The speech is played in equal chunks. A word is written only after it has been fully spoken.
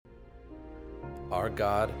Our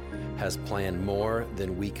God has planned more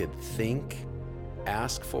than we could think,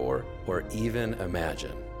 ask for, or even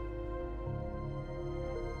imagine.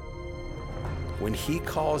 When He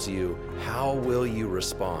calls you, how will you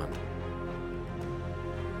respond?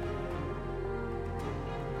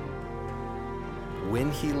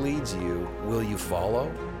 When He leads you, will you follow?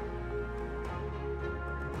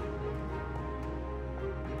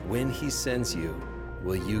 When He sends you,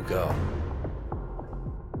 will you go?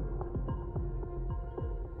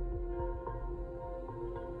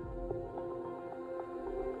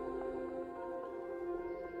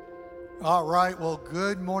 All right, well,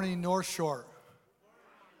 good morning, North Shore.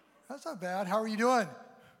 That's not bad. How are you doing?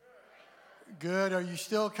 Good. Are you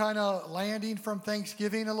still kind of landing from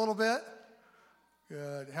Thanksgiving a little bit?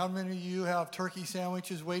 Good. How many of you have turkey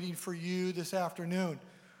sandwiches waiting for you this afternoon?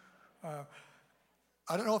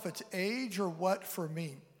 I don't know if it's age or what for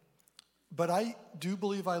me, but I do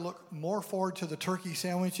believe I look more forward to the turkey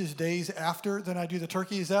sandwiches days after than I do the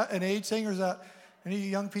turkey. Is that an age thing, or is that any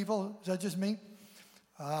young people? Is that just me?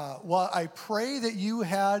 Well, I pray that you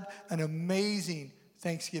had an amazing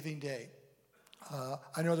Thanksgiving Day.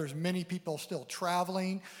 I know there's many people still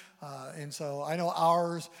traveling, and so I know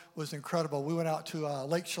ours was incredible. We went out to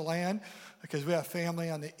Lake Chelan because we have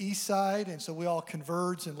family on the east side, and so we all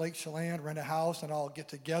converge in Lake Chelan, rent a house, and all get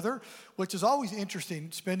together, which is always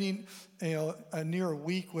interesting, spending near a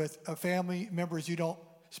week with family members you don't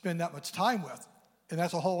spend that much time with. And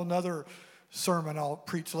that's a whole another sermon I'll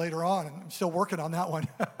preach later on, and I'm still working on that one.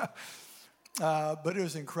 But it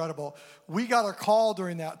was incredible. We got a call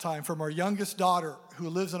during that time from our youngest daughter who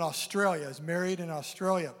lives in Australia, is married in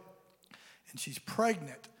Australia, and she's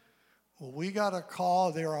pregnant. Well, we got a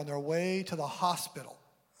call. They were on their way to the hospital.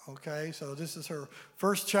 Okay, so this is her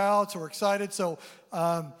first child, so we're excited. So,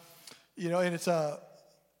 and it's a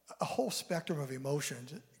whole spectrum of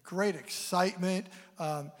emotions. Great excitement.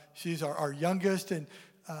 She's our youngest, and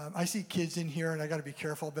I see kids in here, and I got to be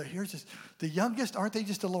careful, but here's just the youngest. Aren't they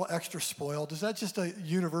just a little extra spoiled? Is that just a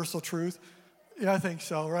universal truth? Yeah, I think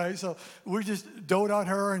so, right? So we just dote on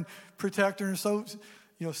her and protect her, and so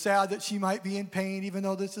sad that she might be in pain, even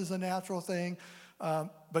though this is a natural thing.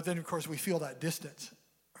 But then, of course, we feel that distance,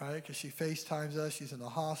 right? Because she FaceTimes us. She's in the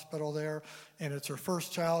hospital there, and it's her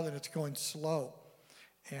first child, and it's going slow.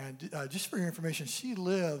 And just for your information, she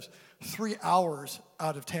lives 3 hours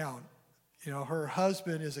out of town. Her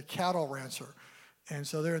husband is a cattle rancher, and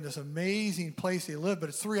so they're in this amazing place they live, but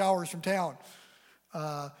it's 3 hours from town.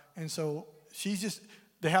 And so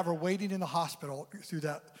they have her waiting in the hospital through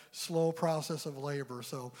that slow process of labor.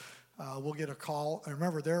 So we'll get a call. And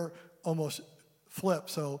remember, they're almost flipped.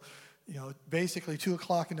 So, basically 2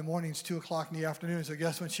 o'clock in the morning is 2 o'clock in the afternoon. So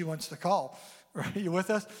guess when she wants to call? Are you with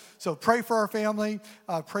us? So pray for our family.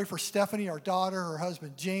 Pray for Stephanie, our daughter, her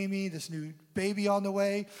husband, Jamie, this new baby on the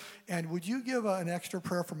way. And would you give an extra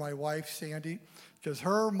prayer for my wife, Sandy? Because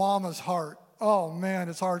her mama's heart, oh, man,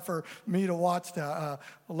 it's hard for me to watch that. I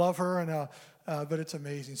love her, but it's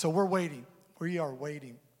amazing. So we're waiting. We are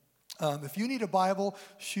waiting. If you need a Bible,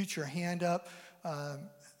 shoot your hand up, and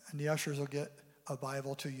the ushers will get a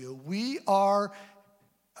Bible to you. We are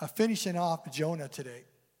finishing off Jonah today.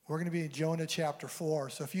 We're going to be in Jonah chapter 4.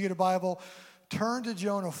 So if you get a Bible, turn to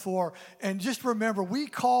Jonah 4. And just remember, we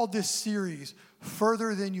called this series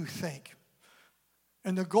Further Than You Think.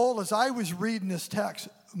 And the goal, as I was reading this text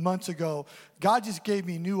months ago, God just gave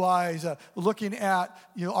me new eyes, looking at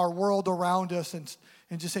our world around us and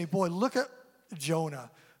just saying, boy, look at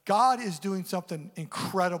Jonah. God is doing something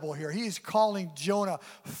incredible here. He is calling Jonah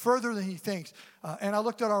further than he thinks. And I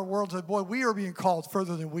looked at our world and said, boy, we are being called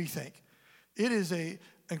further than we think. It is a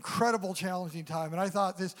incredible, challenging time. And I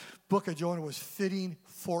thought this book of Jonah was fitting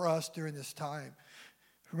for us during this time.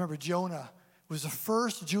 Remember, Jonah was the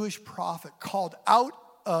first Jewish prophet called out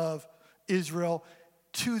of Israel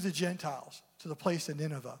to the Gentiles, to the place in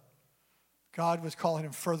Nineveh. God was calling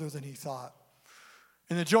him further than he thought.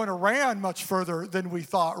 And then Jonah ran much further than we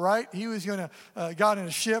thought, right? He was going to, got in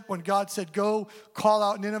a ship when God said, go call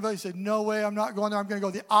out Nineveh. He said, no way, I'm not going there. I'm going to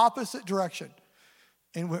go the opposite direction.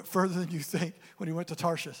 And went further than you think when he went to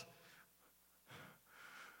Tarshish.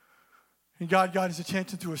 And God got his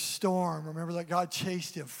attention through a storm. Remember that God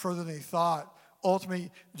chased him further than he thought.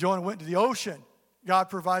 Ultimately, Jonah went to the ocean. God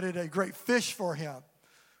provided a great fish for him.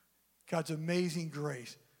 God's amazing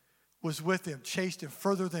grace was with him, chased him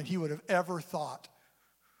further than he would have ever thought.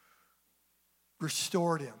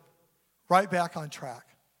 Restored him right back on track.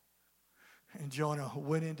 And Jonah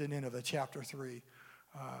went into Nineveh, chapter 3.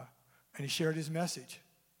 And he shared his message,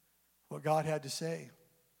 what God had to say.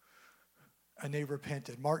 and they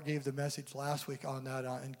repented. Mark gave the message last week on that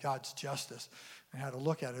and God's justice and how to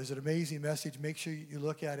look at it. It was an amazing message. Make sure you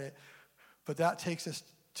look at it. But that takes us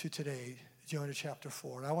to today, Jonah chapter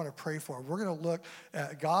 4. And I want to pray for it. We're going to look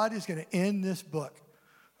at, God is going to end this book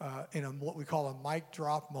in what we call a mic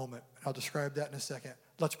drop moment. I'll describe that in a second.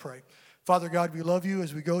 Let's pray. Father God, we love you.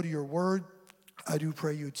 As we go to your word, I do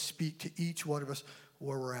pray you would speak to each one of us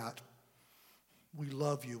where we're at. We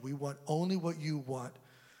love you. We want only what you want.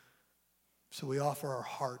 So we offer our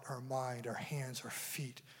heart, our mind, our hands, our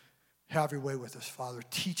feet. Have your way with us, Father.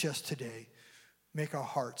 Teach us today. Make our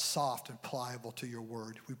hearts soft and pliable to your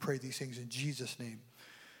word. We pray these things in Jesus' name.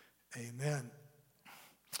 Amen.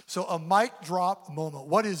 So a mic drop moment.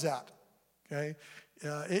 What is that? Okay.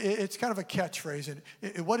 It's kind of a catchphrase.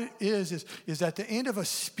 And what it is at the end of a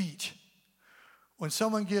speech, when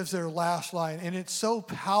someone gives their last line, and it's so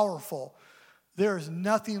powerful, there is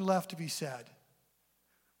nothing left to be said.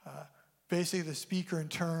 Basically, the speaker in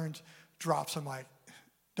turn drops a mic.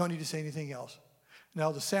 Don't need to say anything else.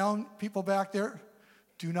 Now, the sound people back there,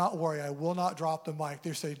 do not worry. I will not drop the mic.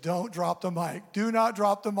 They say, don't drop the mic. Do not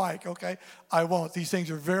drop the mic, okay? I won't. These things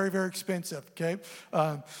are very, very expensive, okay?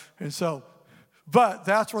 But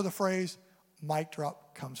that's where the phrase mic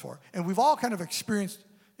drop comes from. And we've all kind of experienced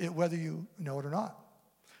it, whether you know it or not.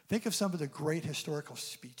 Think of some of the great historical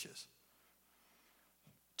speeches.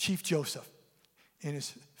 Chief Joseph, in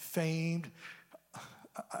his famed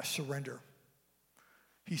surrender,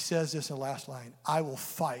 he says this in the last line, I will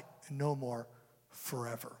fight no more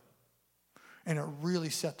forever. And it really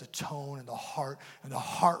set the tone and the heart and the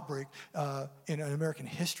heartbreak in American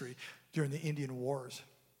history during the Indian Wars.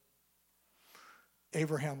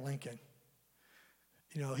 Abraham Lincoln,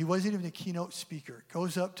 he wasn't even the keynote speaker.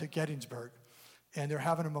 Goes up to Gettysburg, and they're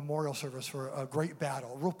having a memorial service for a great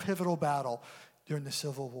battle, a real pivotal battle during the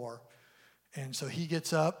Civil War. And so he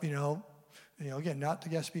gets up, again, not the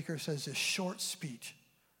guest speaker, says this short speech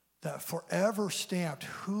that forever stamped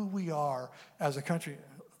who we are as a country.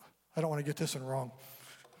 I don't want to get this one wrong.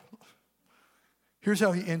 Here's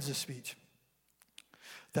how he ends the speech.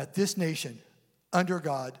 That this nation, under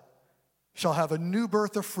God, shall have a new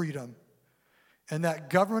birth of freedom, and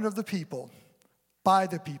that government of the people, by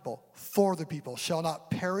the people, for the people, shall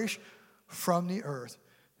not perish from the earth.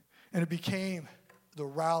 And it became the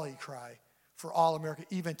rally cry for all America,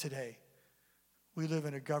 even today. We live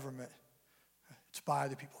in a government. It's by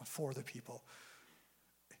the people and for the people.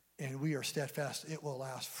 And we are steadfast. It will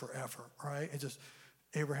last forever, right? It's just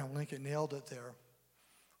Abraham Lincoln nailed it there.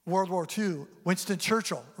 World War II, Winston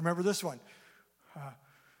Churchill. Remember this one.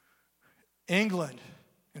 England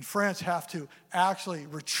and France have to actually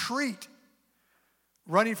retreat,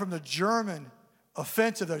 running from the German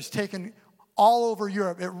offensive that has taken all over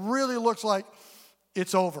Europe. It really looks like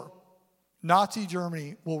it's over. Nazi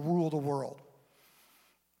Germany will rule the world.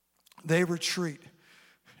 They retreat.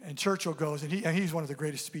 And Churchill goes, and he's one of the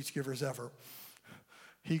greatest speech givers ever.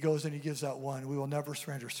 He goes and he gives that one, we will never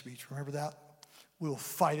surrender speech. Remember that? We will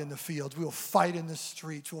fight in the fields. We will fight in the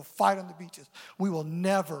streets. We will fight on the beaches. We will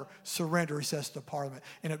never surrender, he says to Parliament.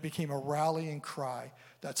 And it became a rallying cry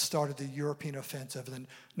that started the European offensive. And then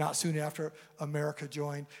not soon after, America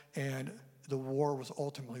joined, and the war was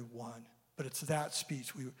ultimately won. But it's that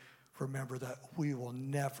speech we remember, that we will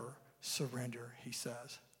never surrender, he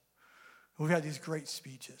says. We've had these great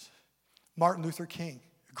speeches. Martin Luther King,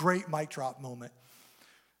 great mic drop moment.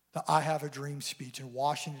 The I Have a Dream speech in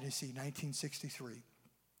Washington, D.C., 1963.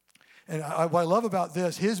 And what I love about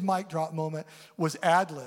this, his mic drop moment was ad-lib.